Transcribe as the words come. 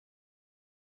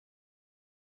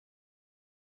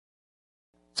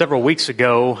Several weeks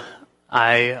ago,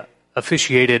 I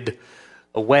officiated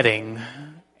a wedding,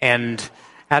 and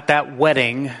at that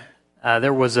wedding,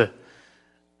 there was a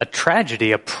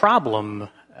tragedy, a problem,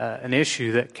 an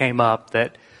issue that came up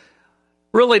that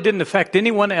really didn't affect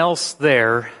anyone else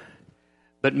there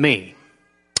but me.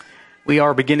 We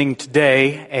are beginning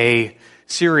today a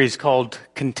series called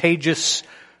Contagious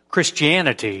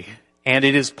Christianity, and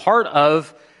it is part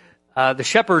of the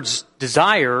shepherd's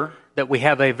desire that we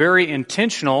have a very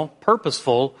intentional,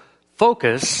 purposeful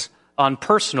focus on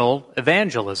personal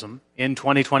evangelism in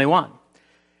 2021.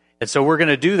 And so we're going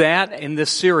to do that in this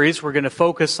series. We're going to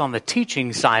focus on the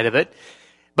teaching side of it,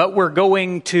 but we're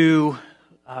going to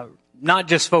not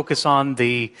just focus on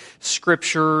the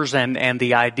scriptures and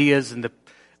the ideas and the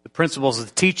principles of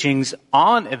the teachings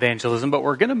on evangelism, but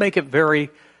we're going to make it very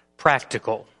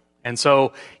practical. And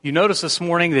so you notice this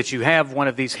morning that you have one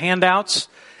of these handouts.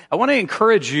 I want to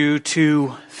encourage you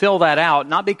to fill that out,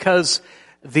 not because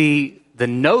the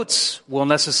notes will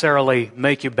necessarily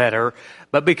make you better,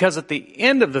 but because at the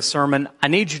end of the sermon, I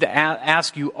need you to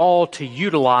ask you all to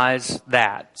utilize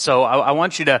that. So I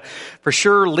want you to, for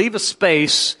sure, leave a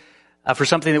space for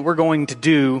something that we're going to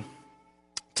do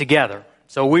together.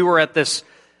 So we were at this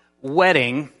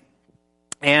wedding,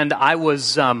 and I was,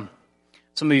 some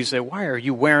of you say, why are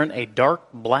you wearing a dark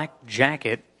black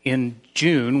jacket in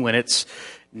June when it's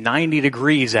 90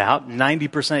 degrees out,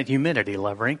 90% humidity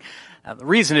levering? The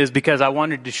reason is because I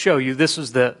wanted to show you this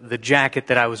was the jacket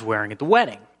that I was wearing at the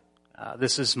wedding.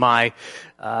 This is my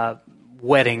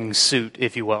wedding suit,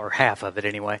 if you will, or half of it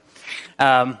anyway.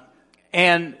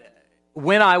 And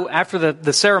when after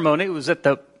the ceremony, it was at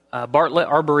the Bartlett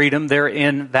Arboretum there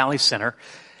in Valley Center,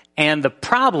 and the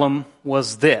problem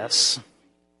was this: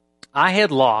 I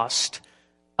had lost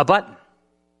a button.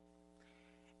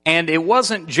 And it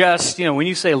wasn't just, when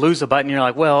you say lose a button, you're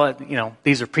like, well,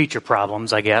 these are preacher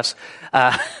problems, I guess.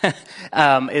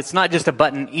 It's not just a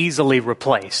button easily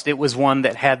replaced. It was one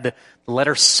that had the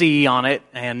letter C on it,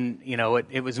 and,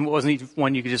 it wasn't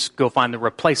one you could just go find the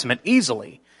replacement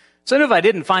easily. So I knew if I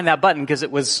didn't find that button, because it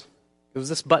was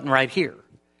this button right here.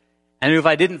 I knew if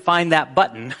I didn't find that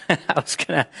button, I was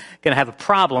gonna have a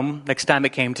problem next time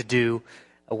it came to do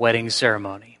a wedding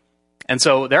ceremony. And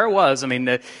so there it was.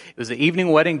 It was the evening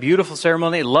wedding, beautiful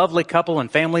ceremony, lovely couple and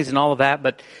families and all of that.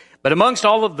 But amongst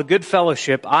all of the good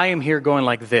fellowship, I am here going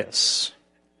like this.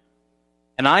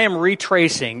 And I am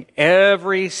retracing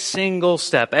every single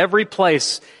step, every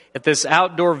place at this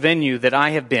outdoor venue that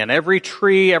I have been, every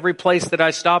tree, every place that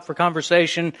I stop for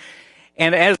conversation.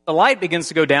 And as the light begins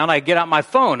to go down, I get out my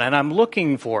phone and I'm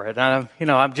looking for it.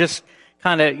 I'm just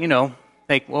kind of,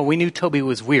 think, well, we knew Toby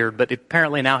was weird, but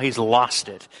apparently now he's lost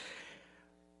it.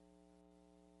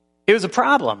 It was a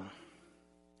problem.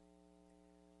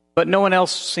 But no one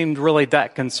else seemed really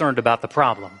that concerned about the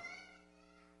problem,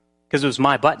 because it was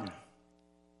my button.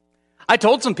 I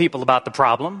told some people about the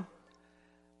problem,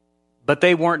 but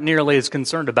they weren't nearly as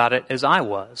concerned about it as I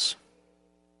was.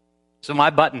 So my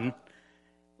button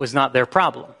was not their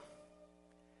problem.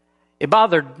 It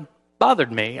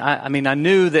bothered me. I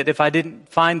knew that if I didn't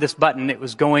find this button, it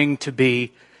was going to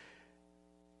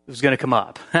come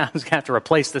up. I was going to have to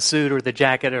replace the suit or the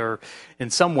jacket or in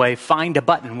some way find a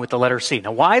button with the letter C.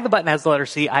 Now, why the button has the letter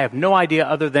C, I have no idea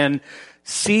other than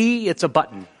C, it's a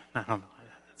button. I don't know.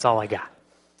 That's all I got.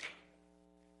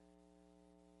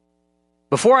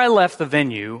 Before I left the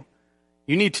venue,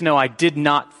 you need to know I did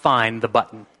not find the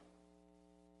button.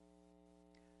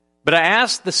 But I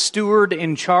asked the steward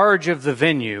in charge of the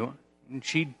venue, and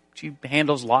she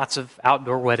handles lots of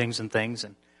outdoor weddings and things,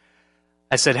 and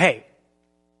I said, hey,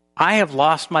 I have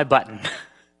lost my button.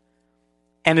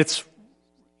 And it's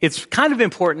kind of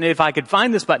important if I could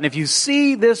find this button. If you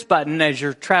see this button as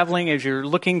you're traveling, as you're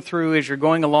looking through, as you're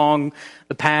going along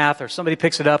the path, or somebody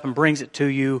picks it up and brings it to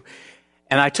you.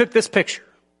 And I took this picture.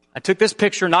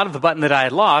 Not of the button that I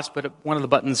had lost, but one of the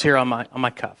buttons here on my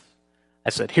cuff. I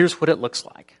said, here's what it looks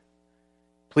like.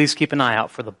 Please keep an eye out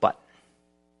for the button.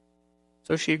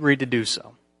 So she agreed to do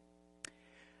so.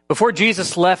 Before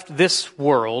Jesus left this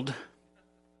world,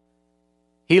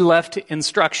 he left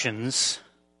instructions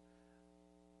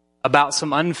about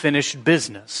some unfinished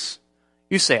business.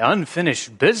 You say,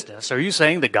 unfinished business? Are you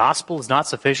saying the gospel is not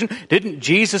sufficient? Didn't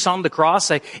Jesus on the cross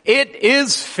say, it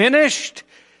is finished?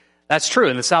 That's true.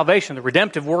 In the salvation, the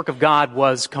redemptive work of God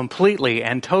was completely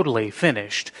and totally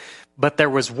finished. But there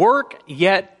was work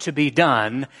yet to be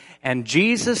done, and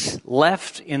Jesus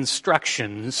left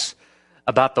instructions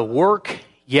about the work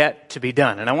yet to be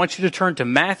done. And I want you to turn to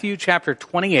Matthew chapter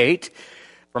 28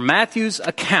 for Matthew's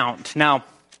account. Now,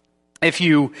 if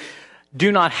you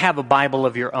do not have a Bible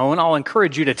of your own, I'll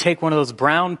encourage you to take one of those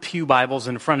brown pew Bibles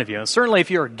in front of you. And certainly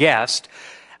if you're a guest,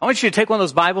 I want you to take one of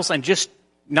those Bibles and just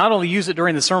not only use it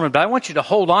during the sermon, but I want you to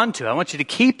hold on to it. I want you to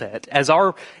keep it as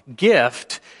our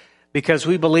gift, because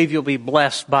we believe you'll be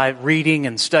blessed by reading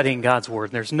and studying God's Word.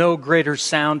 And there's no greater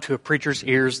sound to a preacher's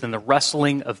ears than the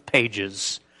rustling of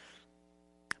pages.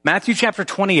 Matthew chapter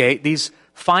 28, these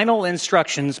final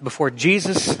instructions before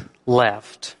Jesus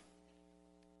left.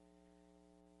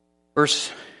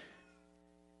 Verse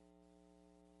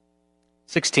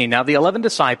 16, now the 11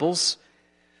 disciples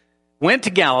went to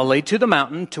Galilee, to the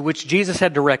mountain to which Jesus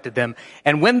had directed them.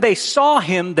 And when they saw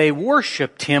him, they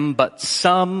worshipped him, but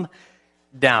some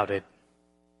doubted.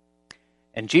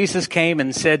 And Jesus came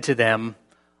and said to them,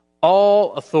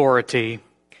 all authority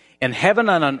in heaven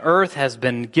and on earth has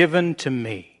been given to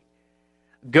me.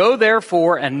 Go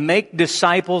therefore and make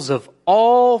disciples of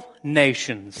all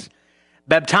nations,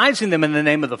 baptizing them in the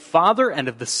name of the Father and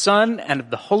of the Son and of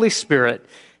the Holy Spirit,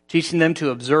 teaching them to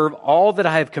observe all that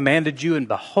I have commanded you, and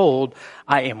behold,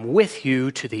 I am with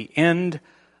you to the end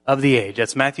of the age.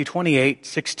 That's Matthew 28,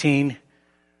 16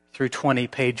 through 20,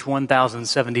 page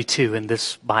 1072 in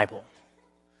this Bible.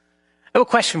 I have a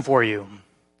question for you.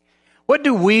 What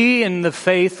do we in the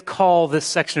faith call this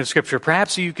section of Scripture?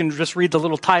 Perhaps you can just read the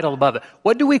little title above it.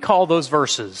 What do we call those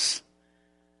verses?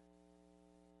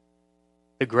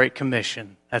 The Great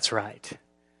Commission. That's right.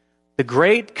 The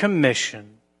Great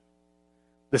Commission.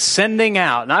 The sending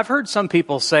out. And I've heard some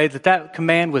people say that that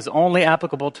command was only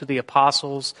applicable to the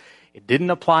apostles. It didn't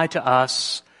apply to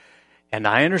us. And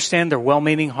I understand their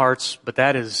well-meaning hearts, but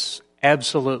that is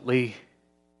absolutely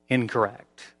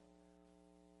incorrect.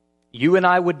 You and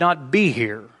I would not be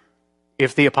here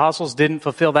if the apostles didn't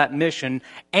fulfill that mission,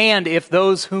 and if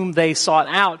those whom they sought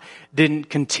out didn't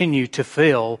continue to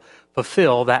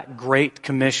fulfill that Great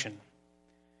Commission.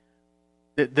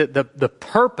 The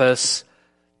purpose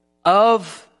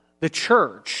of the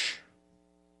church,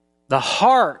 the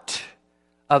heart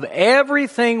of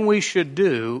everything we should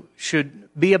do, should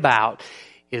be about,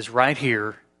 is right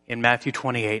here in Matthew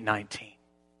 28:19.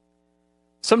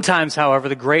 Sometimes, however,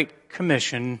 the Great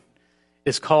Commission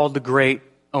is called the Great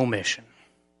Omission.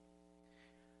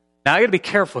 Now, I got to be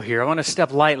careful here. I want to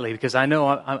step lightly because I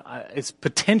know it's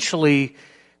potentially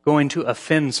going to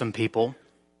offend some people.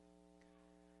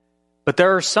 But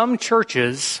there are some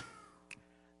churches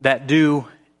that do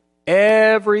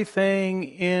everything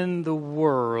in the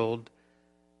world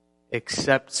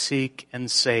except seek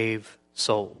and save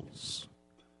souls.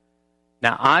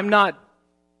 Now, I'm not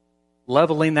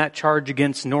leveling that charge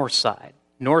against Northside.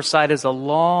 Northside has a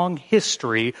long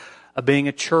history of being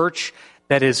a church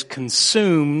that is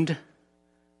consumed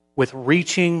with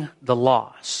reaching the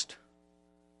lost.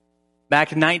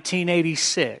 Back in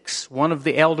 1986, one of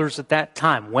the elders at that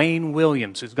time, Wayne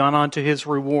Williams, who's gone on to his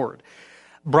reward,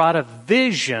 brought a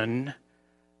vision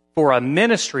for a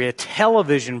ministry, a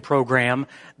television program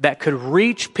that could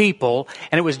reach people,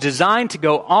 and it was designed to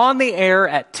go on the air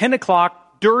at 10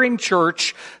 o'clock during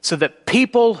church so that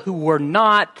people who were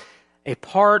not a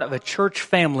part of a church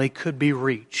family could be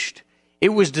reached. It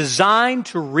was designed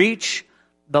to reach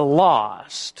the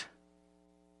lost.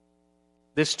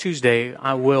 This Tuesday,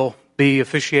 I will be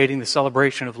officiating the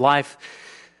celebration of life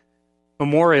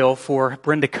memorial for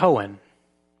Brenda Cohen.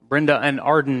 Brenda and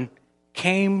Arden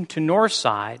came to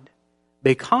Northside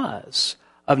because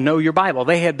of Know Your Bible.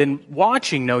 They had been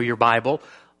watching Know Your Bible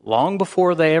long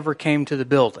before they ever came to the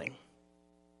building.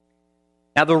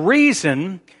 Now, the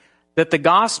reason that the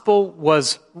gospel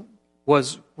was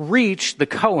reached, the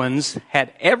Cohens,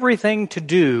 had everything to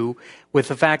do with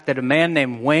the fact that a man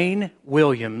named Wayne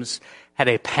Williams had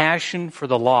a passion for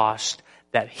the lost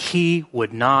that he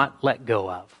would not let go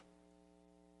of.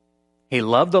 He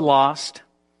loved the lost.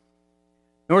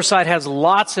 Northside has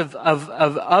lots of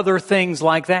other things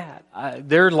like that.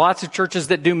 There are lots of churches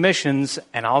that do missions,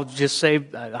 and I'll just say,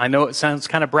 I know it sounds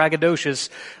kind of braggadocious,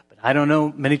 but I don't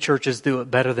know many churches do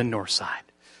it better than Northside.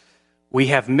 We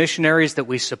have missionaries that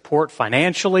we support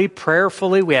financially,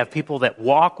 prayerfully. We have people that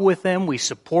walk with them. We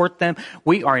support them.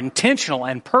 We are intentional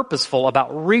and purposeful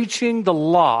about reaching the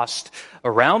lost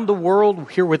around the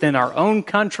world, here within our own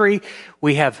country.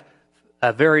 We have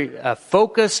a very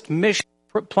focused mission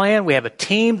plan. We have a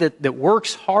team that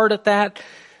works hard at that.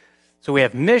 So we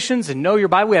have missions and Know Your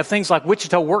Bible. We have things like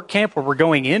Wichita Work Camp where we're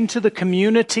going into the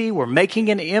community. We're making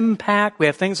an impact. We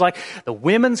have things like the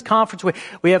Women's Conference.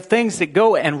 We have things that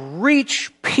go and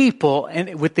reach people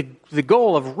and with the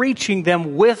goal of reaching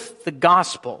them with the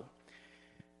gospel.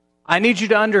 I need you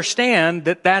to understand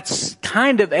that that's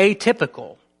kind of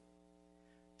atypical.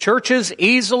 Churches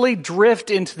easily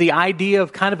drift into the idea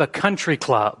of kind of a country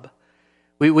club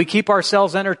We keep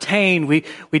ourselves entertained. We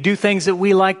do things that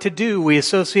we like to do. We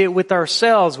associate with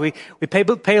ourselves. We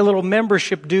pay a little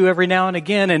membership due every now and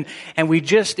again, and we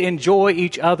just enjoy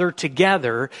each other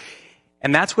together.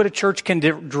 And that's what a church can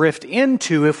drift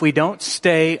into if we don't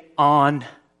stay on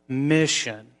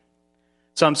mission.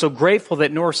 So I'm so grateful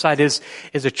that Northside is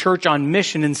a church on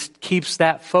mission and keeps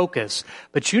that focus.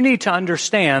 But you need to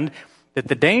understand that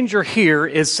the danger here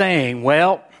is saying,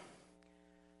 well,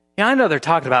 yeah, I know they're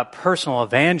talking about personal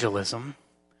evangelism,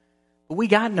 but we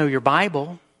got to know your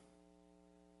Bible.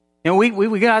 You know,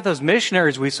 we got those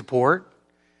missionaries we support.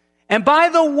 And by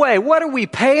the way, what are we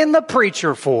paying the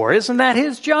preacher for? Isn't that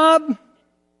his job?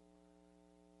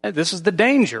 This is the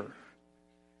danger.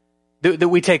 That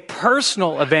we take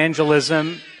personal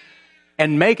evangelism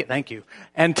and make it, thank you,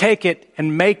 and take it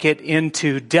and make it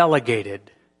into delegated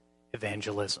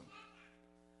evangelism.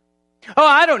 Oh,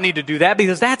 I don't need to do that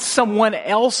because that's someone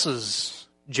else's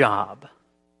job.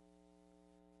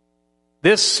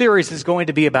 This series is going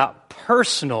to be about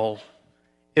personal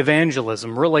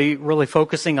evangelism, really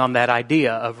focusing on that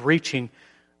idea of reaching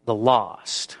the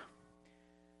lost.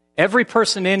 Every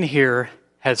person in here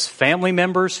has family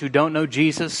members who don't know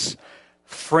Jesus,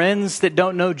 friends that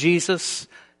don't know Jesus,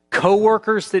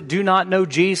 co-workers that do not know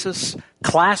Jesus,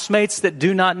 classmates that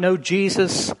do not know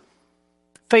Jesus,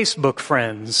 Facebook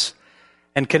friends,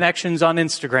 and connections on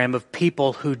Instagram of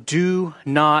people who do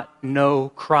not know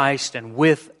Christ and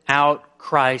without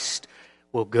Christ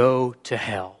will go to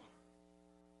hell.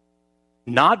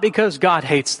 Not because God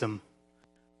hates them,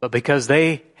 but because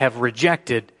they have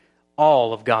rejected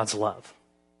all of God's love.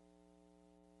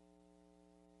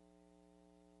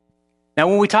 Now,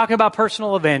 when we talk about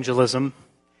personal evangelism,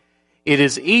 it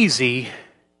is easy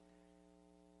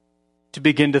to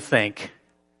begin to think,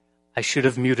 I should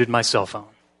have muted my cell phone.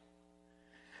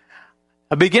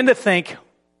 I begin to think,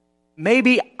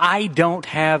 maybe I don't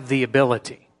have the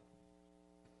ability.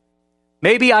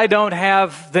 Maybe I don't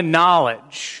have the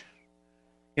knowledge.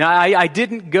 You know, I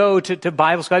didn't go to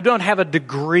Bible school. I don't have a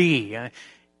degree. In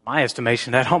my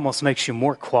estimation, that almost makes you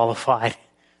more qualified.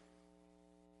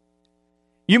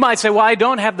 You might say, well, I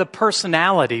don't have the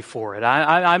personality for it.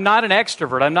 I'm not an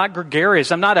extrovert. I'm not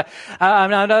gregarious. I'm not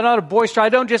a boisterous. I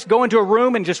don't just go into a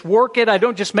room and just work it. I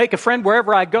don't just make a friend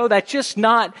wherever I go. That's just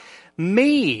not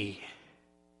me.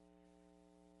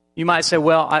 You might say,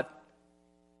 well,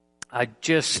 I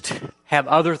just have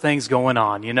other things going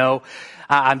on. You know,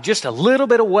 I'm just a little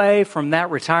bit away from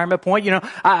that retirement point. You know,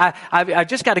 I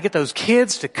just got to get those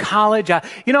kids to college.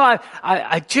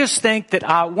 I just think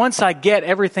that once I get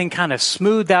everything kind of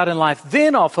smoothed out in life,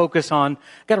 then I'll focus on,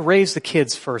 got to raise the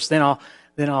kids first. Then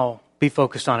I'll be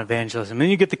focused on evangelism. And then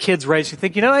you get the kids raised. You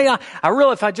think, you know, hey, I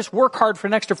really, if I just work hard for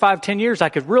an extra 5-10 years, I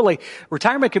could really,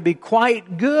 retirement could be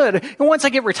quite good. And once I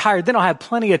get retired, then I'll have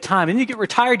plenty of time. And you get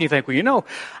retired and you think, well, you know,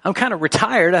 I'm kind of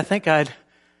retired. I think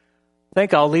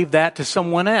I'll leave that to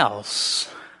someone else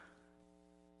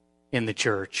in the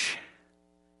church.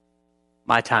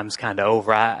 My time's kind of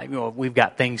over. We've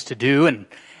got things to do and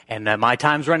my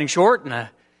time's running short and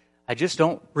I just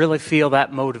don't really feel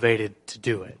that motivated to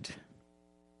do it.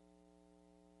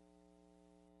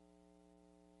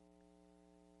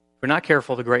 If we're not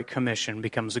careful, the Great Commission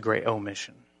becomes a great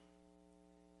omission.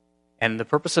 And the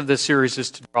purpose of this series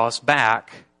is to draw us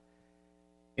back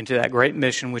into that great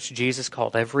mission which Jesus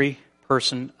called every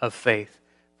person of faith,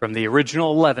 from the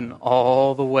original 11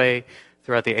 all the way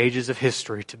throughout the ages of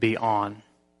history, to be on.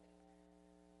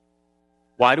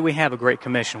 Why do we have a Great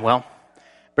Commission? Well,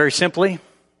 very simply,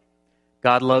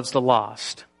 God loves the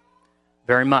lost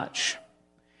very much.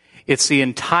 It's the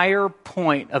entire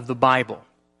point of the Bible.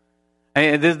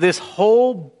 And this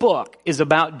whole book is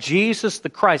about Jesus the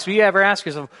Christ. So you ever ask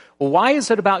yourself, well, why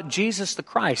is it about Jesus the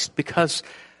Christ? Because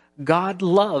God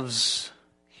loves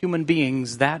human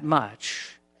beings that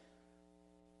much.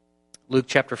 Luke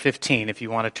chapter 15, if you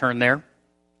want to turn there,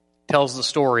 tells the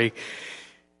story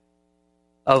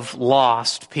of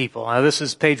lost people. Now, this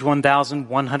is page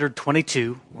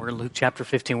 1122. We're in Luke chapter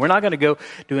 15. We're not going to go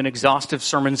do an exhaustive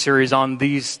sermon series on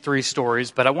these three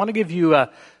stories, but I want to give you a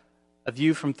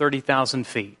view from 30,000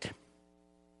 feet.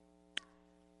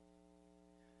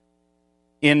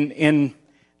 In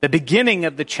the beginning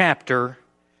of the chapter,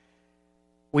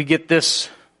 we get this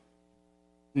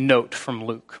note from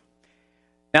Luke.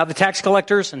 Now the tax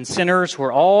collectors and sinners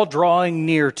were all drawing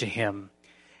near to him,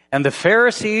 and the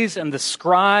Pharisees and the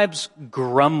scribes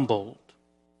grumbled,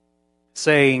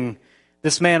 saying,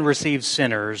 "This man receives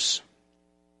sinners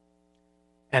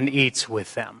and eats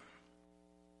with them."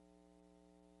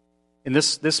 In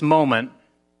this moment,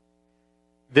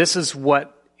 this is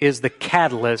what is the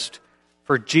catalyst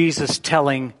for Jesus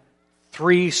telling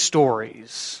three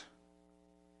stories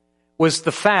was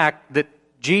the fact that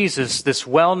Jesus, this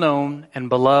well-known and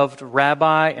beloved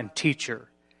rabbi and teacher,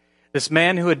 this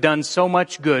man who had done so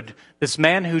much good, this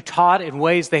man who taught in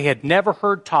ways they had never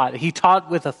heard taught, he taught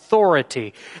with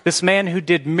authority, this man who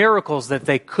did miracles that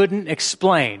they couldn't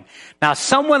explain. Now,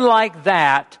 someone like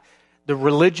that, the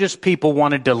religious people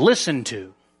wanted to listen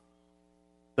to,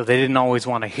 though they didn't always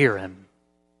want to hear him.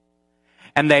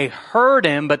 And they heard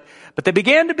him, but they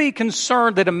began to be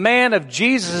concerned that a man of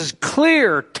Jesus'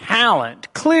 clear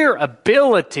talent, clear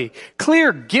ability,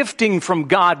 clear gifting from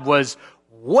God was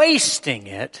wasting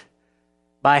it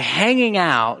by hanging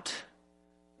out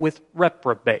with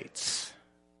reprobates,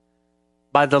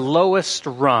 by the lowest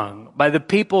rung, by the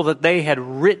people that they had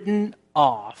written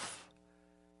off,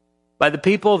 by the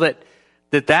people that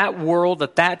world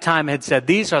at that time had said,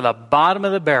 these are the bottom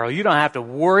of the barrel. You don't have to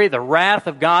worry. The wrath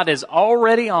of God is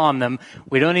already on them.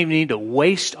 We don't even need to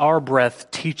waste our breath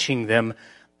teaching them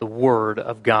the Word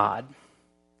of God.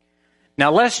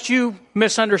 Now, lest you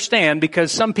misunderstand,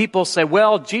 because some people say,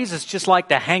 well, Jesus just liked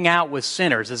to hang out with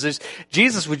sinners.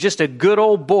 Jesus was just a good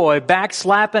old boy,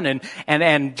 backslapping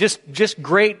and just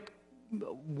great,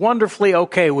 wonderfully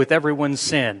okay with everyone's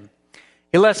sin.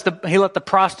 He let the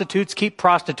prostitutes keep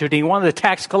prostituting. He wanted the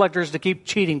tax collectors to keep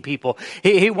cheating people.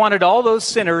 He wanted all those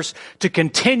sinners to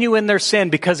continue in their sin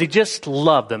because he just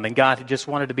loved them. And God just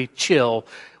wanted to be chill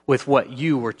with what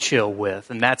you were chill with.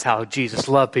 And that's how Jesus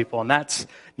loved people. And that's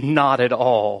not at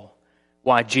all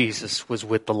why Jesus was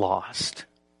with the lost.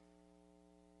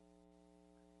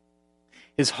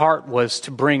 His heart was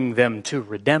to bring them to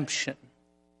redemption.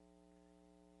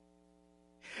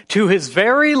 To his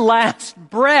very last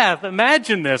breath.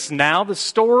 Imagine this now, the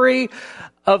story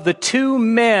of the two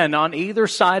men on either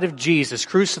side of Jesus,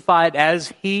 crucified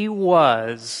as he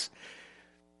was.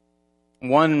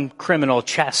 One criminal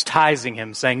chastising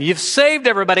him, saying, you've saved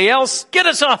everybody else, get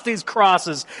us off these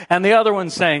crosses. And the other one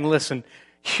saying, listen,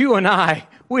 you and I,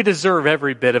 we deserve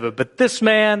every bit of it. But this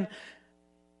man,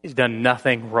 he's done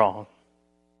nothing wrong.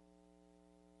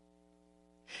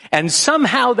 And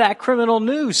somehow that criminal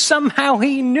knew, somehow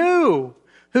he knew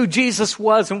who Jesus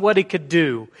was and what he could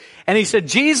do. And he said,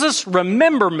 Jesus,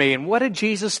 remember me. And what did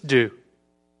Jesus do?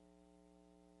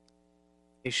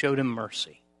 He showed him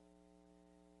mercy.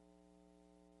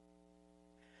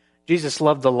 Jesus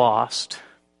loved the lost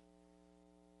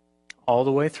all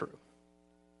the way through.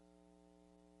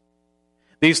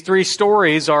 These three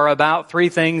stories are about three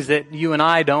things that you and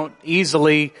I don't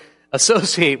easily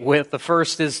associate with. The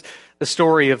first is the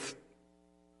story of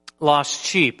lost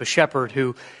sheep, a shepherd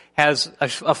who has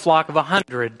a flock of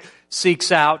 100,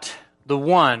 seeks out the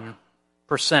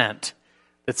 1%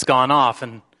 that's gone off.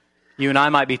 And you and I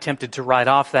might be tempted to write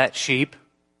off that sheep,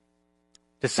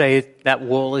 to say that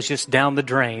wool is just down the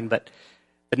drain, but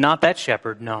not that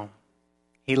shepherd, no.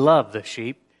 He loved the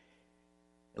sheep.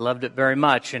 He loved it very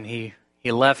much, and he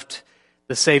left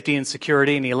the safety and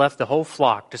security, and he left the whole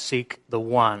flock to seek the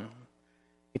one.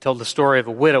 He told the story of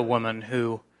a widow woman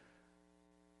who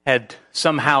had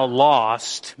somehow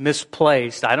lost,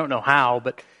 misplaced, I don't know how,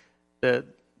 but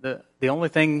the only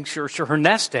thing, her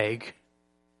nest egg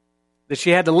that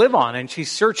she had to live on. And she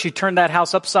turned that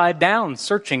house upside down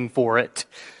searching for it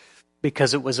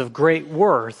because it was of great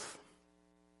worth.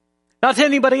 Not to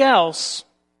anybody else,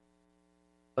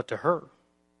 but to her.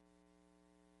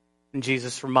 And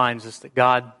Jesus reminds us that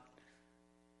God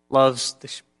loves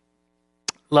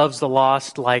the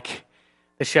lost like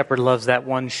the shepherd loves that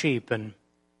one sheep, and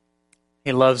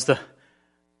he loves the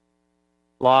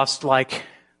lost like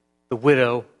the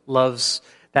widow loves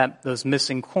those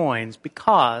missing coins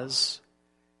because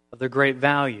of their great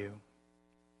value.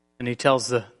 And he tells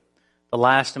the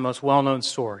last and most well-known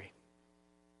story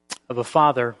of a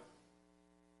father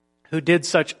who did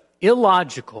such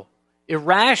illogical,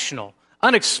 irrational,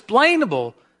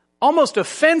 unexplainable, almost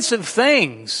offensive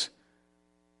things,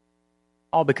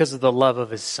 all because of the love of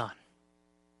his son.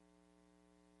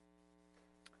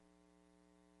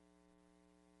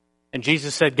 And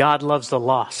Jesus said, God loves the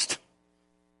lost.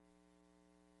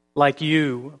 Like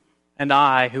you and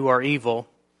I, who are evil,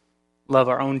 love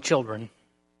our own children.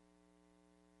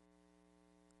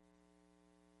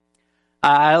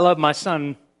 I love my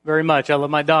son very much. I love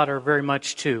my daughter very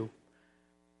much too.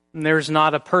 And there's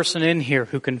not a person in here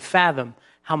who can fathom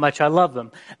how much I love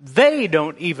them. They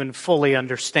don't even fully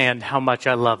understand how much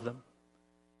I love them.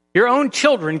 Your own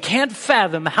children can't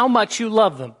fathom how much you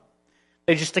love them.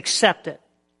 They just accept it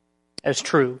as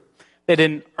true. They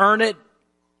didn't earn it.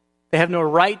 They have no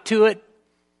right to it,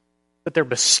 but they're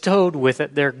bestowed with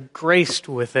it. They're graced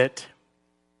with it.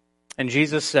 And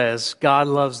Jesus says, God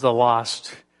loves the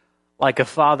lost like a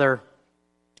father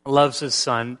loves his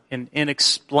Son in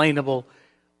inexplainable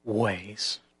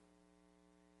ways.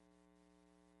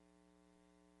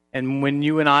 And when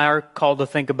you and I are called to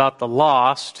think about the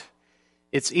lost,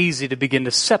 it's easy to begin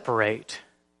to separate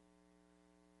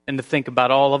and to think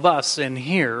about all of us in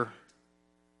here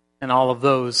and all of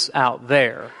those out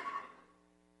there.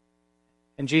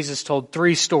 And Jesus told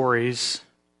 3 stories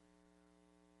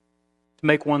to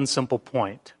make one simple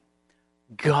point.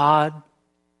 God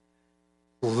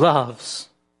loves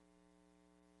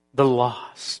the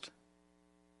lost.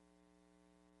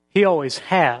 He always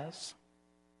has.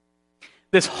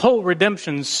 This whole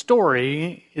redemption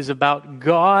story is about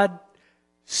God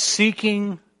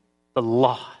seeking the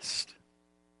lost.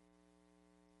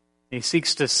 He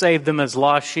seeks to save them as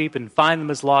lost sheep and find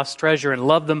them as lost treasure and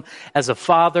love them as a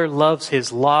father loves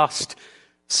his lost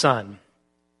son.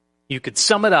 You could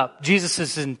sum it up.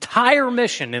 Jesus' entire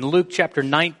mission in Luke chapter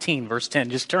 19, verse 10.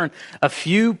 Just turn a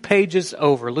few pages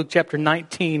over. Luke chapter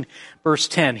 19, verse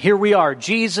 10. Here we are.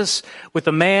 Jesus with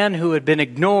a man who had been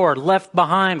ignored, left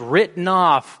behind, written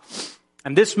off.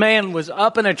 And this man was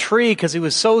up in a tree because he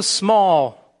was so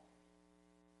small.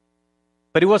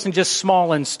 But he wasn't just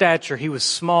small in stature. He was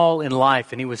small in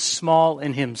life, and he was small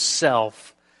in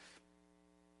himself.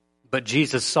 But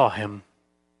Jesus saw him.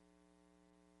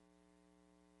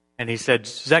 And he said,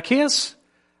 Zacchaeus,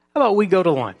 how about we go to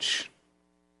lunch?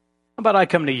 How about I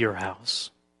come to your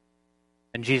house?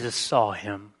 And Jesus saw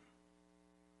him.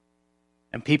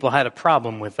 And people had a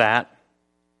problem with that.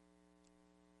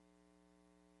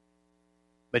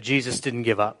 But Jesus didn't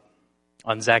give up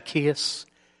on Zacchaeus.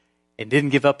 He didn't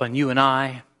give up on you and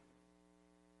I.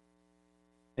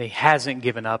 He hasn't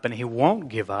given up, and he won't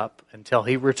give up until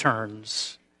he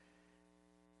returns.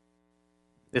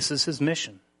 This is his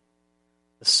mission.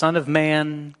 The Son of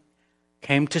Man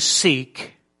came to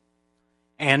seek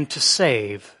and to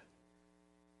save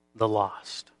the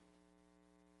lost.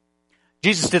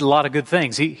 Jesus did a lot of good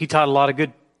things. He taught a lot of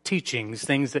good teachings,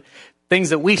 things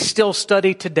that we still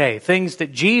study today, things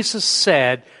that Jesus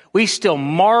said we still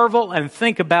marvel and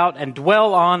think about and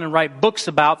dwell on and write books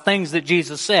about, things that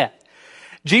Jesus said.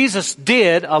 Jesus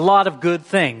did a lot of good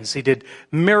things. He did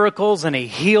miracles and he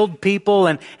healed people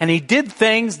and he did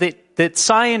things that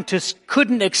scientists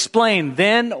couldn't explain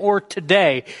then or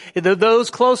today. Those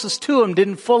closest to him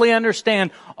didn't fully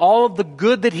understand all of the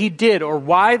good that he did or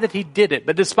why that he did it.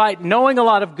 But despite knowing a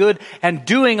lot of good and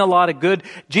doing a lot of good,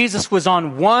 Jesus was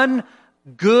on one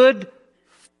good,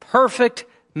 perfect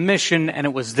mission, and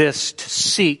it was this: to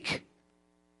seek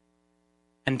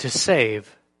and to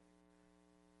save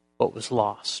what was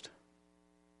lost.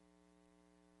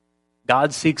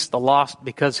 God seeks the lost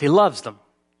because he loves them.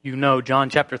 You know John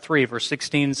chapter 3, verse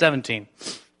 16 and 17.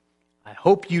 I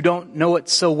hope you don't know it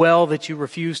so well that you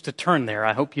refuse to turn there.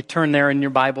 I hope you turn there in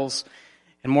your Bibles.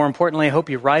 And more importantly, I hope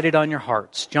you write it on your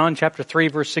hearts. John chapter 3,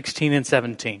 verse 16 and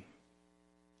 17.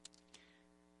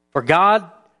 For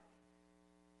God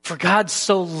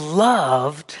so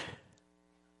loved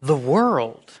the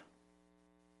world.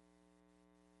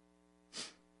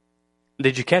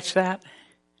 Did you catch that?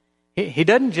 He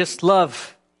doesn't just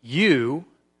love you.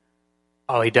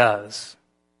 Oh, he does.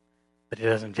 But he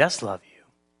doesn't just love you.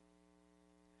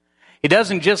 He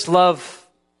doesn't just love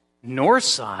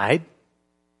Northside.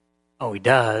 Oh, he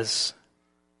does.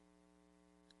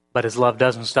 But his love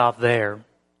doesn't stop there.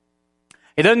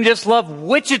 He doesn't just love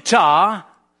Wichita.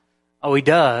 Oh, he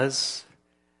does.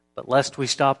 But lest we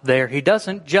stop there, he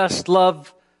doesn't just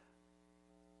love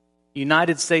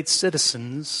United States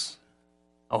citizens.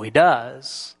 Oh, he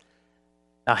does.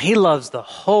 Now, he loves the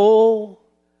whole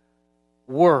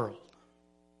world.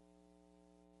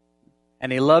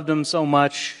 And he loved them so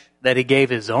much that he gave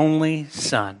his only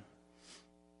son.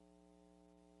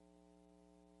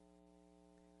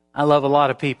 I love a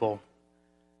lot of people.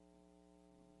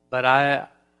 But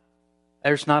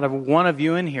there's not a one of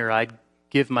you in here I'd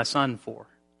give my son for.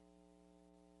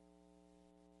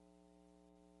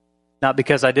 Not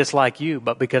because I dislike you,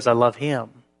 but because I love him.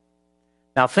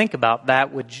 Now think about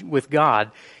that with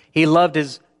God. He loved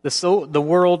the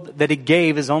world that he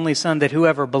gave his only son, that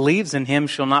whoever believes in him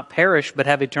shall not perish but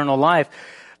have eternal life.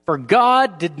 For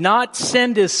God did not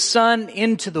send his son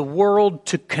into the world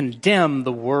to condemn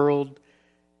the world,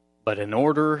 but in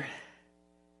order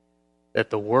that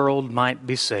the world might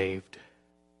be saved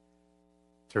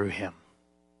through him.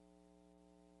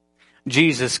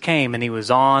 Jesus came and he was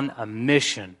on a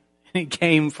mission. He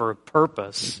came for a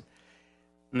purpose.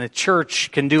 And the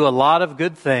church can do a lot of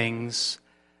good things,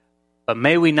 but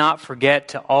may we not forget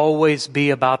to always be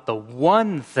about the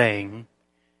one thing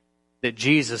that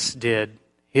Jesus did,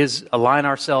 align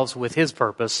ourselves with his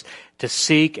purpose to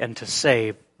seek and to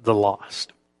save the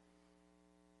lost.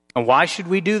 And why should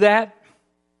we do that?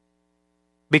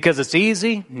 Because it's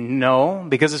easy? No.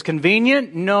 Because it's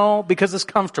convenient? No. Because it's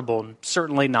comfortable?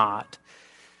 Certainly not.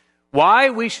 Why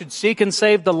we should seek and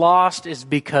save the lost is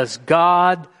because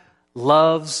God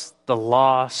loves the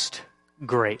lost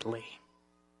greatly.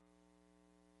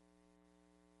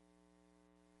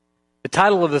 The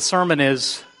title of the sermon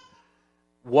is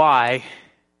Why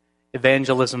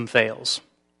Evangelism Fails.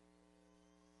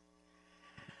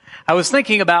 I was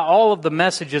thinking about all of the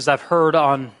messages I've heard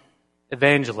on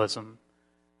evangelism.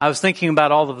 I was thinking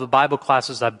about all of the Bible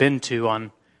classes I've been to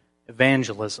on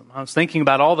evangelism. I was thinking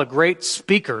about all the great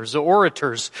speakers,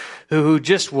 orators, who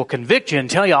just will convict you and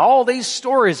tell you all these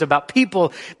stories about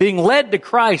people being led to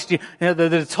Christ. You know,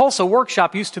 the Tulsa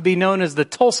workshop used to be known as the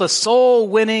Tulsa Soul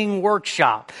Winning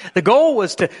Workshop. The goal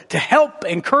was to help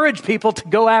encourage people to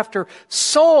go after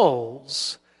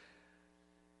souls.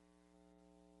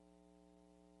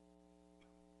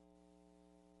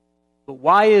 But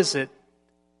why is it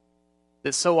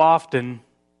that so often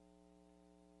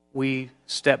we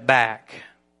step back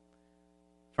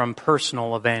from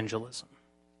personal evangelism?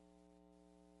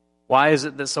 Why is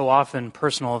it that so often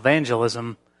personal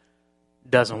evangelism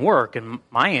doesn't work? And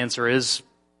my answer is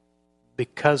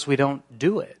because we don't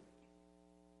do it.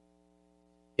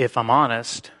 If I'm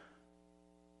honest,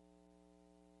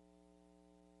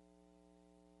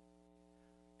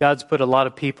 God's put a lot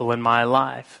of people in my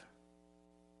life,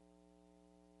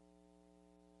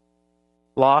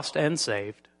 lost and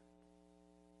saved.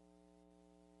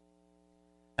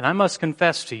 And I must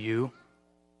confess to you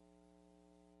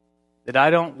that I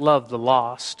don't love the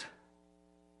lost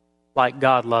like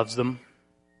God loves them.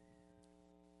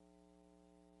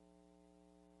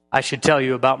 I should tell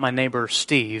you about my neighbor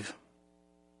Steve.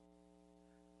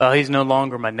 Well, he's no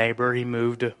longer my neighbor. He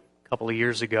moved a couple of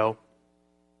years ago.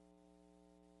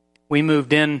 We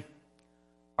moved in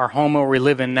our home where we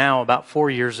live in now about 4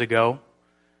 years ago.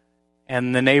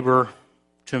 And the neighbor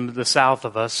to the south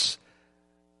of us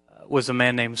was a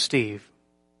man named Steve.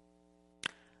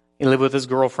 He lived with his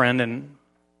girlfriend, and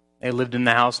they lived in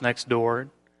the house next door.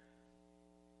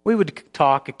 We would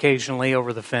talk occasionally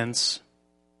over the fence,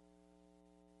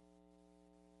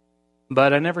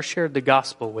 but I never shared the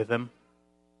gospel with him.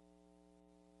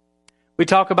 We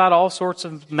talk about all sorts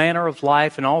of manner of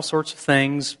life and all sorts of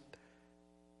things,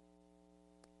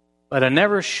 but I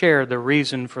never shared the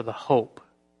reason for the hope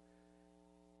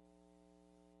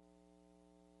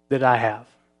that I have.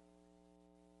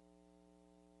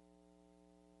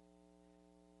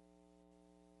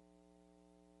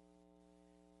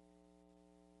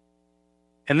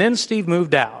 And then Steve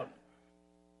moved out,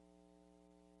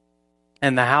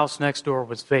 and the house next door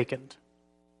was vacant.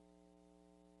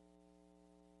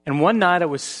 And one night I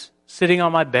was sitting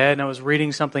on my bed and I was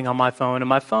reading something on my phone, and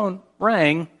my phone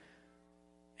rang,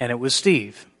 and it was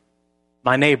Steve,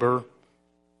 my neighbor,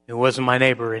 who wasn't my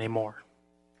neighbor anymore.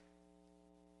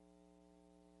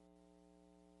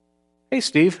 Hey,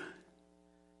 Steve,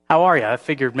 how are you? I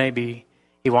figured maybe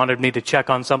he wanted me to check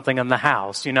on something in the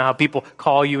house. You know how people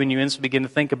call you and you instantly begin to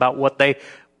think about what they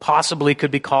possibly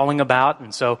could be calling about.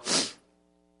 And so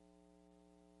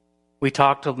we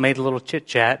talked, made a little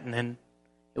chit-chat, and then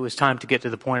it was time to get to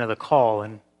the point of the call.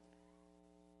 And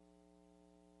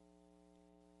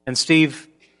Steve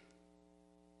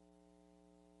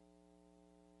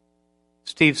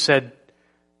said,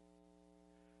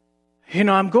 you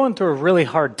know, I'm going through a really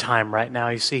hard time right now.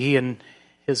 You see, he and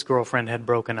his girlfriend had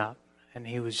broken up, and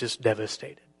he was just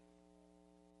devastated.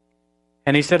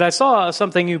 And he said, I saw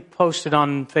something you posted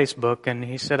on Facebook, and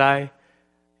he said, I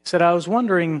was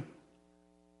wondering,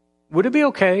 would it be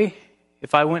okay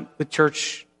if I went to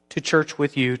church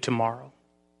with you tomorrow?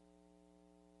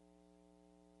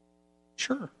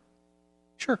 Sure,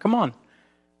 come on.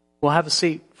 We'll have a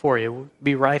seat for you. We'll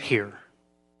be right here.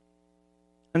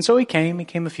 And so he came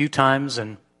a few times,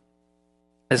 and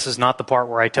this is not the part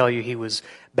where I tell you he was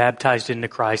baptized into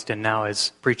Christ and now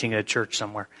is preaching at a church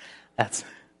somewhere. That's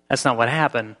not what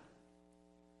happened.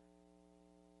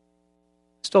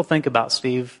 Still think about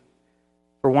Steve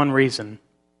for one reason.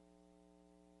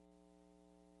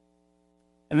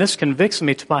 And this convicts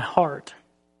me to my heart.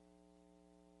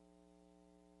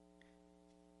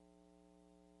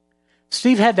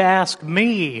 Steve had to ask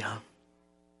me.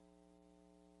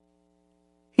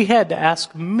 He had to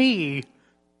ask me,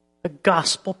 a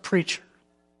gospel preacher.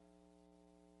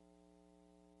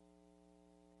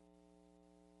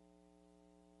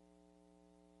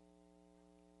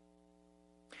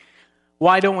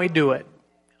 Why don't we do it?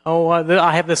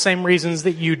 I have the same reasons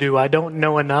that you do. I don't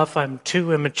know enough. I'm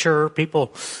too immature.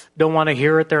 People don't want to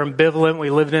hear it. They're ambivalent.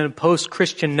 We live in a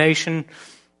post-Christian nation.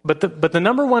 But the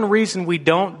number one reason we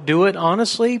don't do it,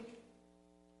 honestly,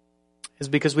 is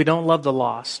because we don't love the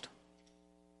lost.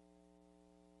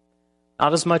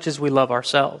 Not as much as we love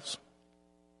ourselves.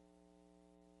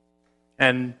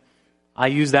 And I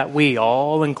use that we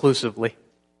all inclusively.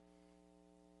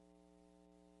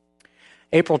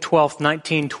 April 12th,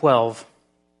 1912,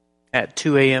 at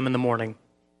 2 a.m. in the morning,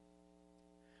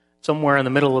 somewhere in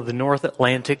the middle of the North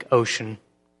Atlantic Ocean,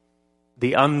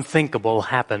 the unthinkable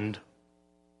happened.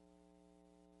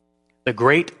 The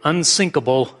great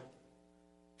unsinkable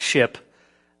ship,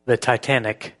 the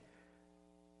Titanic,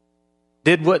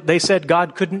 did what they said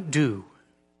God couldn't do.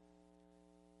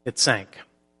 It sank.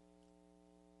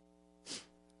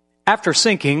 After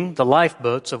sinking, the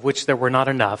lifeboats, of which there were not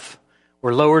enough,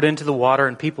 were lowered into the water,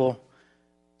 and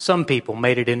some people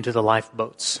made it into the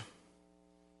lifeboats.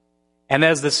 And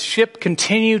as the ship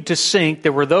continued to sink,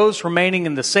 there were those remaining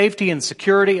in the safety and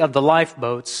security of the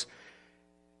lifeboats,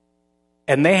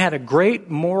 and they had a great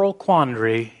moral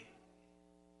quandary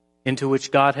into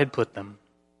which God had put them.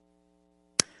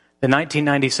 The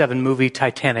 1997 movie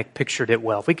Titanic pictured it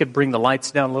well. If we could bring the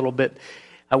lights down a little bit,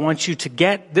 I want you to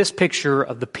get this picture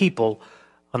of the people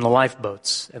on the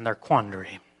lifeboats and their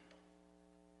quandary.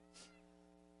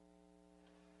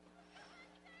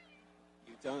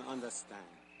 You don't understand.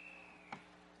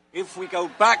 If we go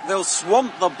back, they'll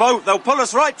swamp the boat. They'll pull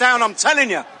us right down, I'm telling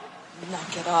you.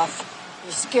 Knock it off.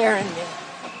 You're scaring me.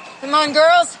 Come on,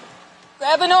 girls.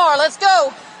 Grab an oar. Let's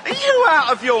go. Are you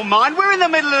out of your mind? We're in the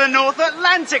middle of the North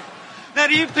Atlantic. Now,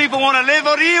 do you people want to live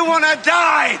or do you want to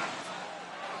die?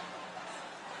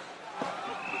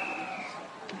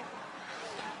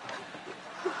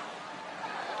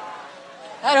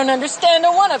 I don't understand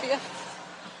a one of you.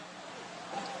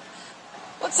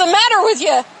 What's the matter with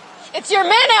you? It's your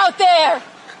men out there.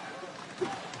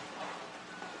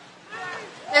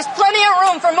 There's plenty of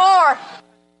room for more.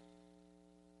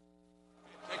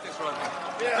 Take this one.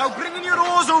 Now bring in your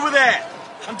oars over there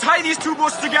and tie these two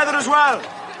boats together as well.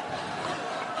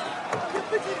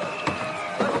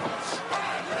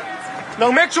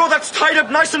 Now make sure that's tied up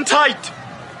nice and tight.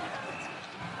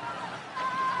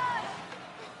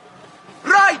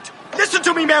 Right! Listen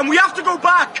to me, men. We have to go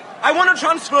back. I want to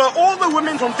transfer all the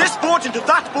women from this boat into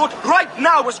that boat right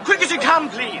now, as quick as you can,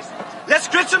 please. Let's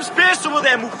create some space over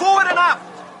there. Move forward and aft.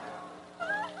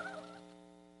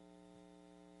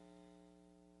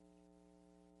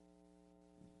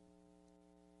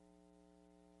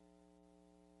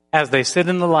 As they sit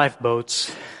in the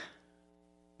lifeboats,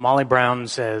 Molly Brown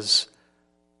says,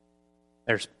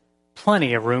 there's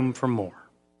plenty of room for more.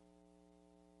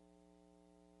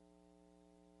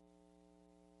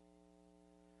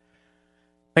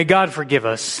 May God forgive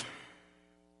us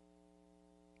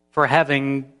for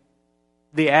having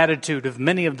the attitude of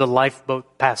many of the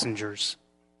lifeboat passengers.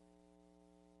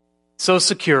 So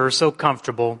secure, so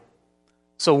comfortable,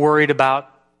 so worried about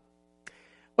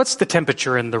what's the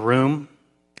temperature in the room?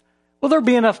 Will there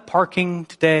be enough parking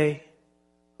today?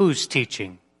 Who's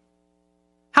teaching?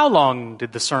 How long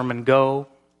did the sermon go?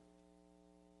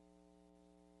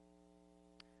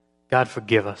 God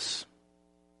forgive us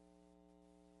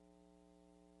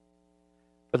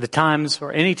for the times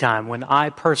or any time when I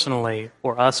personally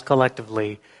or us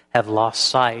collectively have lost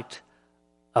sight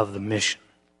of the mission.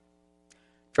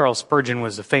 Charles Spurgeon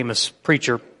was a famous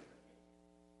preacher.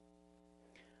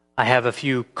 I have a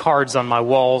few cards on my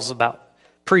walls about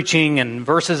preaching and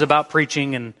verses about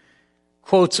preaching and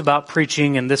quotes about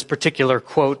preaching, and this particular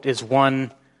quote is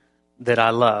one that I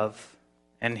love,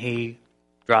 and he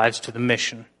drives to the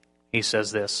mission. He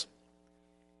says this: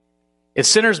 "If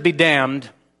sinners be damned,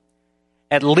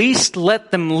 at least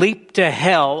let them leap to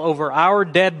hell over our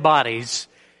dead bodies.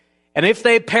 And if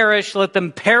they perish, let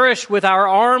them perish with our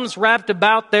arms wrapped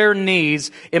about their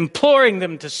knees, imploring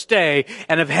them to stay.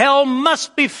 And if hell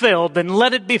must be filled, then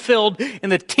let it be filled in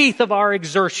the teeth of our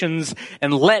exertions,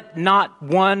 and let not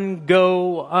one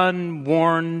go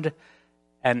unwarned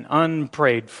and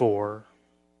unprayed for."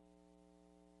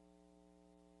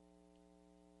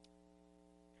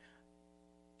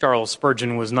 Charles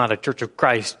Spurgeon was not a Church of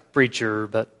Christ preacher,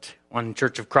 but one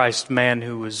Church of Christ man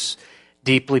who was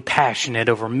deeply passionate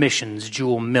over missions.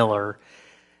 Jewel Miller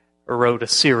wrote a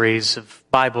series of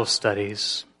Bible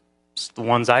studies. It's the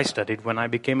ones I studied when I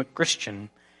became a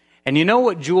Christian. And you know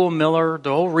what Jewel Miller,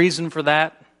 the whole reason for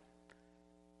that?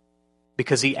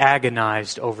 Because he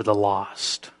agonized over the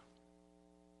lost.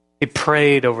 He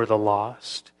prayed over the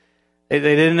lost. They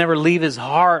didn't ever leave his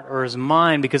heart or his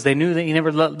mind because they knew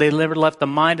that they never left the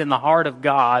mind and the heart of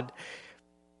God.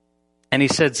 And he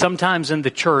said, sometimes in the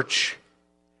church,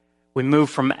 we move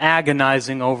from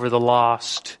agonizing over the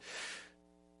lost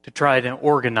to try to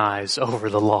organize over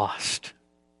the lost.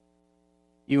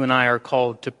 You and I are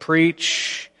called to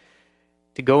preach,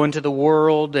 to go into the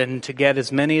world, and to get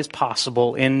as many as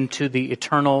possible into the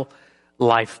eternal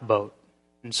lifeboat.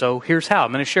 And so here's how.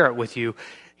 I'm going to share it with you.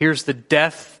 Here's the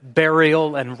death,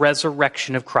 burial, and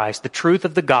resurrection of Christ. The truth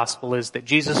of the gospel is that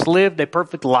Jesus lived a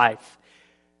perfect life.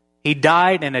 He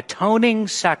died an atoning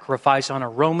sacrifice on a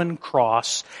Roman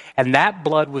cross, and that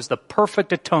blood was the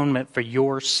perfect atonement for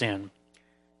your sin.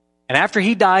 And after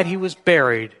he died, he was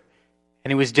buried,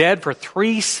 and he was dead for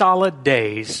 3 solid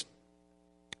days.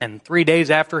 And 3 days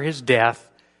after his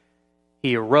death,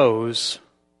 he arose,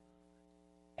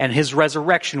 and his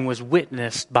resurrection was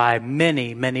witnessed by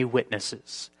many, many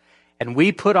witnesses. And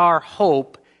we put our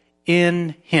hope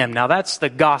in him. Now that's the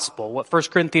gospel. What 1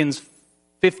 Corinthians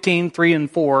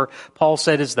 15:3-4, Paul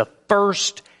said is the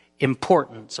first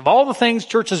importance. Of all the things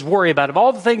churches worry about, of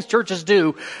all the things churches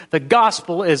do, the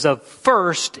gospel is of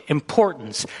first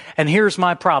importance. And here's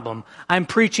my problem. I'm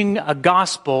preaching a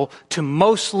gospel to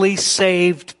mostly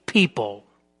saved people.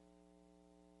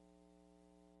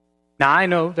 Now, I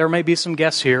know there may be some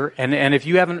guests here, and if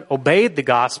you haven't obeyed the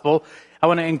gospel, I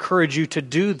want to encourage you to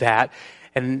do that,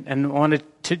 and wanted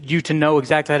you to know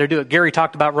exactly how to do it. Gary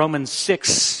talked about Romans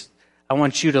 6. I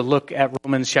want you to look at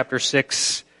Romans chapter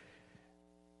 6,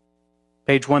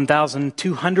 page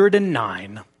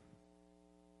 1209.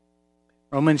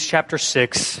 Romans chapter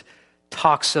 6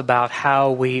 talks about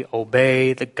how we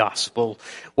obey the gospel.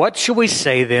 What shall we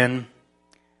say then?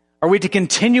 Are we to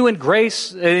continue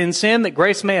in sin that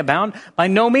grace may abound? By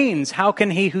no means. How can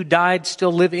he who died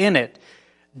still live in it?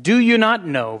 Do you not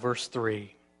know, verse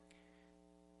 3,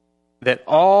 that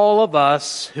all of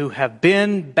us who have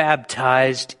been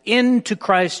baptized into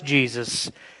Christ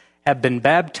Jesus have been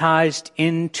baptized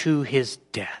into his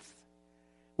death?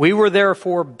 We were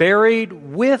therefore buried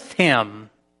with him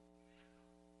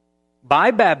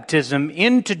by baptism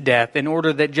into death, in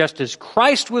order that just as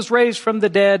Christ was raised from the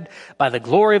dead by the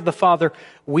glory of the Father,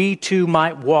 we too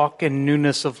might walk in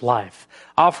newness of life.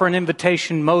 Offer an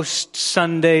invitation most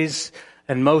Sundays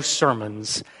and most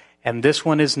sermons, and this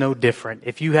one is no different.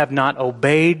 If you have not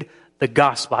obeyed the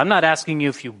gospel, I'm not asking you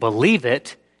if you believe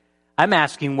it. I'm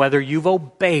asking whether you've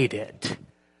obeyed it.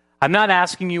 I'm not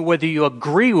asking you whether you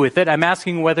agree with it. I'm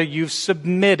asking whether you've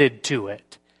submitted to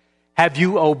it. Have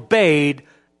you obeyed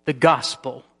the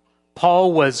gospel?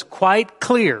 Paul was quite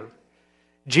clear.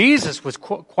 Jesus was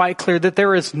quite clear that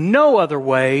there is no other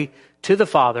way to the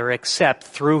Father except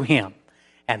through him.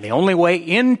 And the only way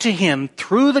into him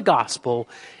through the gospel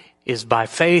is by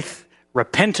faith,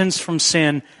 repentance from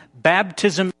sin,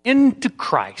 baptism into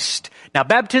Christ. Now,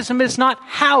 baptism is not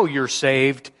how you're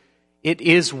saved. It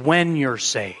is when you're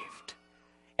saved.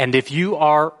 And if you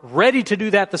are ready to do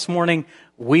that this morning,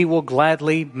 we will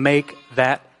gladly make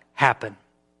that happen.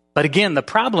 But again, the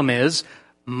problem is,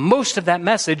 most of that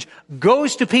message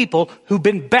goes to people who've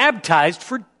been baptized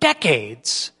for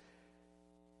decades.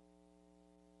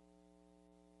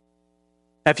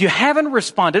 Now, if you haven't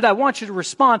responded, I want you to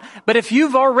respond. But if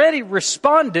you've already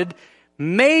responded,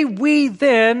 may we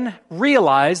then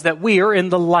realize that we are in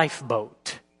the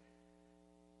lifeboat.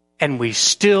 And we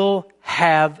still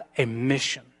have a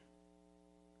mission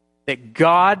that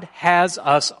God has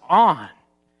us on.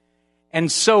 And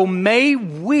so may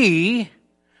we,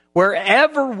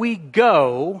 wherever we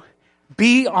go,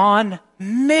 be on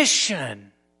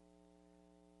mission.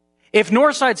 If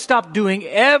Northside stopped doing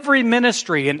every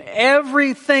ministry and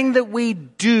everything that we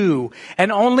do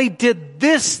and only did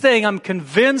this thing, I'm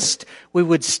convinced we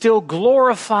would still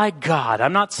glorify God.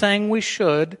 I'm not saying we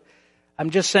should. I'm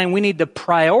just saying we need to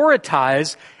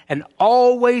prioritize and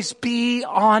always be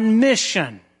on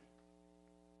mission.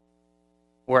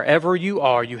 Wherever you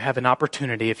are, you have an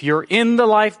opportunity. If you're in the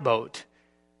lifeboat,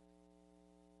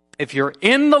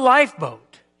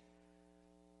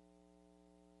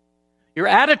 your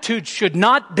attitude should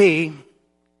not be,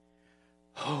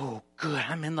 oh, good,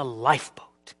 I'm in the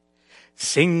lifeboat.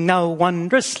 Sing the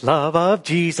wondrous love of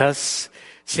Jesus.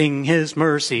 Sing his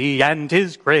mercy and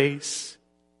his grace.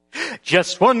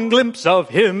 Just one glimpse of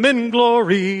him in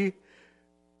glory.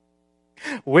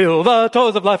 Will the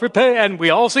toils of life repay? And we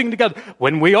all sing together.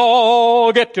 When we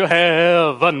all get to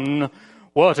heaven,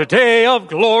 what a day of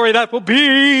glory that will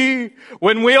be.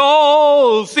 When we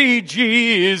all see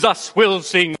Jesus, we'll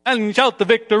sing and shout the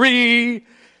victory.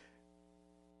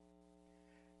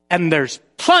 And there's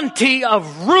plenty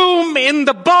of room in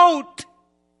the boat.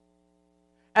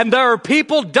 And there are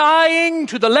people dying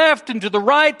to the left and to the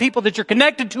right, people that you're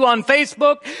connected to on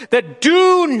Facebook that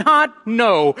do not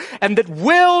know and that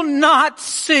will not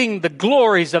sing the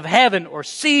glories of heaven or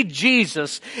see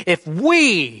Jesus if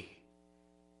we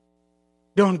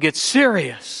don't get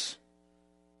serious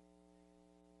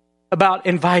about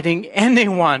inviting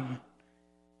anyone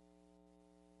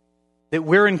that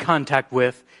we're in contact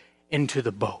with into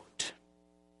the boat.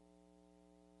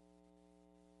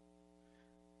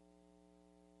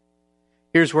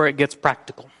 Here's where it gets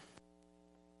practical.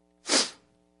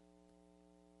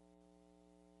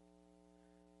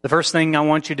 The first thing I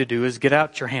want you to do is get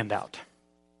out your handout.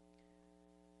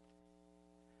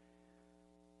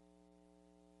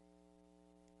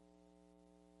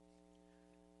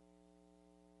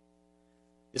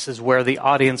 This is where the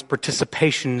audience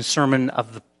participation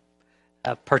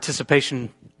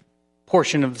participation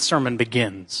portion of the sermon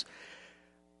begins.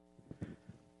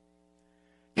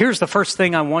 Here's the first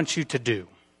thing I want you to do.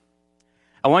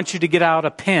 I want you to get out a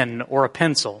pen or a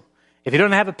pencil. If you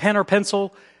don't have a pen or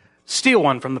pencil, steal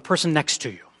one from the person next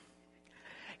to you.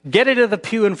 Get it at the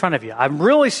pew in front of you. I'm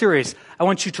really serious. I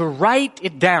want you to write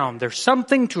it down. There's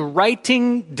something to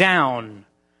writing down.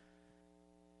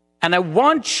 And I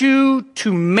want you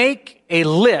to make a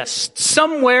list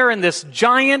somewhere in this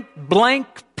giant blank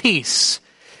piece.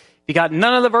 If you got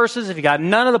none of the verses, if you got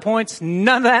none of the points,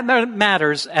 none of that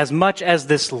matters as much as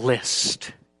this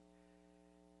list.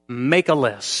 Make a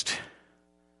list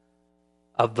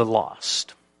of the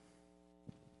lost.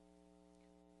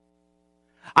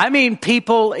 I mean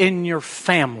people in your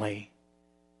family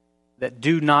that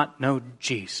do not know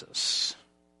Jesus.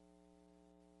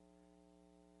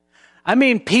 I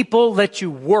mean people that you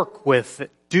work with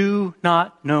that do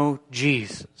not know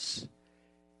Jesus.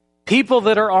 People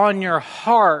that are on your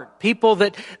heart. People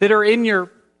that are in your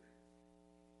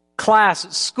class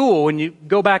at school when you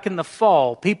go back in the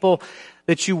fall. People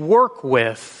that you work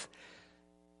with.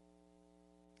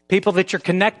 People that you're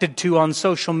connected to on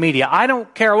social media. I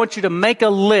don't care. I want you to make a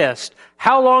list.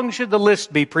 How long should the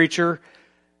list be, preacher?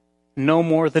 No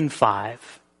more than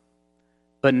 5,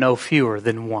 but no fewer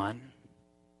than 1.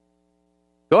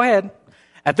 Go ahead.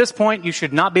 At this point, you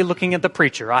should not be looking at the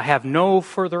preacher. I have no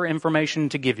further information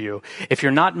to give you. If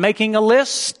you're not making a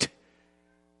list,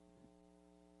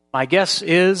 my guess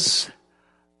is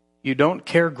you don't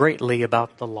care greatly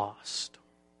about the lost.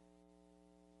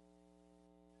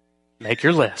 Make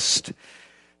your list.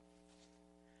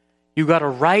 You got to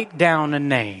write down a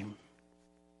name.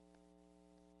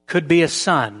 Could be a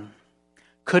son.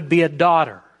 Could be a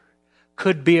daughter.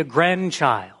 Could be a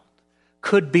grandchild.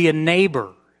 Could be a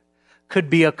neighbor. Could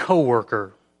be a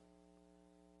coworker.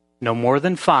 No more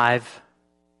than 5,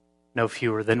 no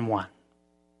fewer than 1.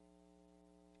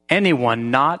 Anyone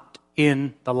not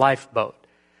in the lifeboat.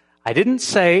 I didn't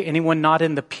say anyone not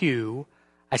in the pew.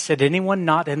 I said anyone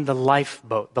not in the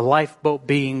lifeboat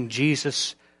being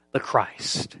Jesus the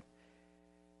Christ.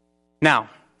 Now,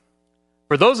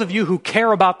 for those of you who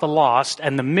care about the lost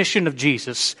and the mission of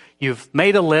Jesus, you've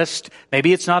made a list.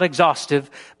 Maybe it's not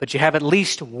exhaustive, but you have at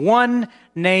least one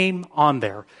name on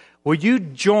there. Will you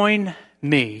join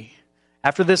me?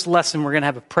 After this lesson, we're going to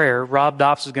have a prayer. Rob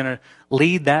Dops is going to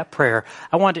lead that prayer.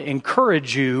 I want to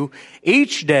encourage you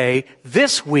each day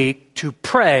this week to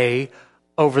pray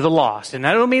over the lost. And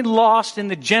I don't mean lost in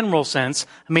the general sense.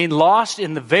 I mean lost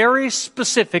in the very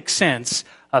specific sense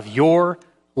of your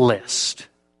list.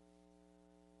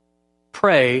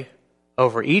 Pray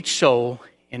over each soul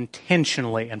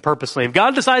intentionally and purposely. If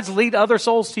God decides to lead other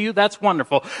souls to you, that's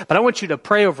wonderful. But I want you to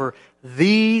pray over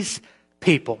these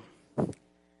people.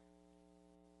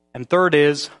 And third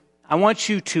is, I want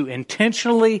you to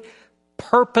intentionally,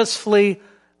 purposefully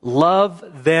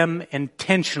love them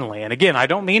intentionally. And again, I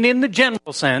don't mean in the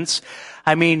general sense.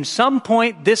 I mean, some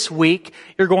point this week,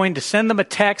 you're going to send them a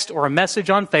text or a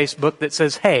message on Facebook that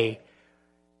says, hey,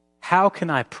 how can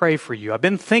I pray for you? I've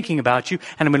been thinking about you,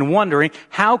 and I've been wondering,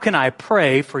 how can I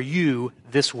pray for you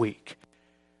this week?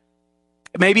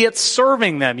 Maybe it's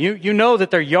serving them. You know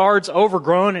that their yard's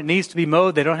overgrown. It needs to be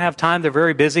mowed. They don't have time. They're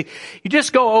very busy. You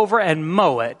just go over and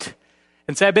mow it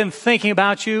and say, I've been thinking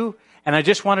about you, and I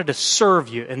just wanted to serve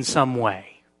you in some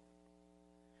way.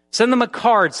 Send them a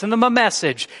card. Send them a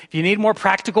message. If you need more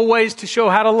practical ways to show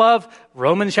how to love,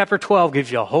 Romans chapter 12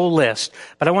 gives you a whole list.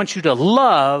 But I want you to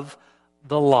love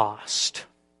the lost.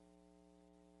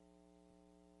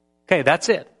 Okay, that's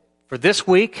it. For this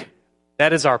week,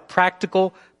 that is our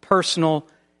practical, personal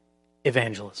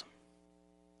evangelism.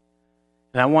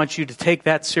 And I want you to take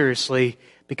that seriously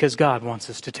because God wants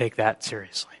us to take that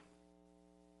seriously.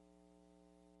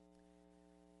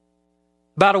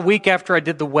 About a week after I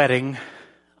did the wedding,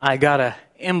 I got an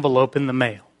envelope in the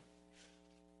mail.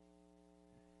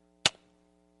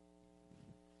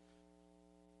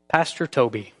 Pastor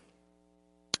Toby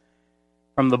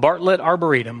from the Bartlett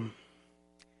Arboretum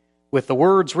with the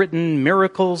words written,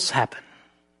 miracles happen.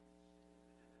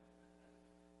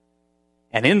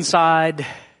 And inside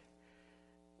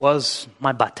was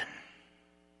my button.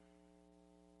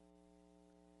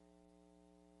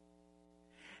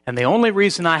 And the only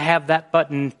reason I have that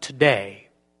button today,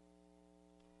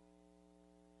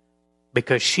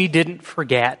 because she didn't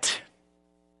forget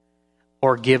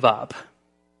or give up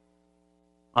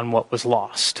on what was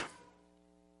lost.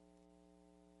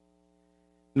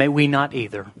 May we not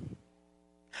either.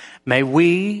 May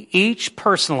we each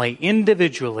personally,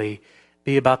 individually,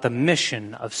 be about the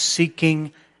mission of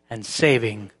seeking and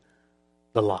saving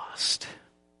the lost.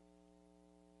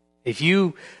 If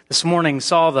you this morning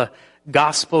saw the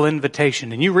gospel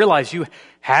invitation and you realize you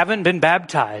haven't been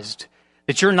baptized,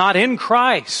 that you're not in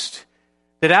Christ,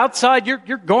 that outside you're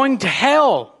going to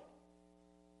hell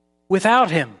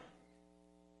without Him,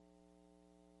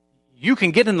 you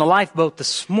can get in the lifeboat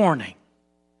this morning.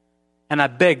 And I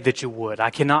beg that you would. I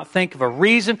cannot think of a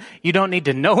reason. You don't need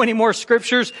to know any more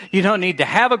scriptures. You don't need to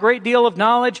have a great deal of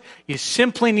knowledge. You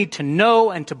simply need to know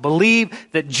and to believe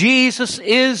that Jesus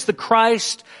is the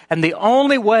Christ and the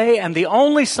only way and the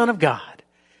only Son of God.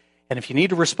 And if you need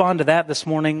to respond to that this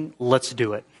morning, let's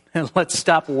do it. Let's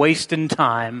stop wasting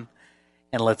time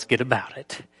and let's get about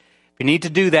it. If you need to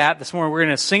do that, this morning we're going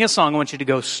to sing a song. I want you to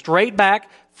go straight back,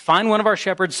 find one of our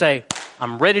shepherds, say,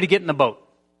 I'm ready to get in the boat.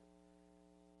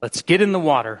 Let's get in the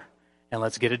water and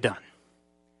let's get it done.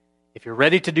 If you're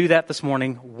ready to do that this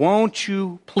morning, won't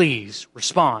you please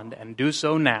respond and do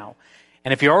so now?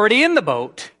 And if you're already in the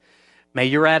boat, may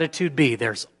your attitude be,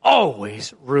 there's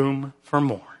always room for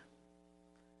more.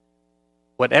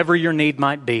 Whatever your need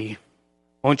might be,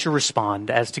 won't you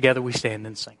respond as together we stand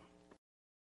and sing?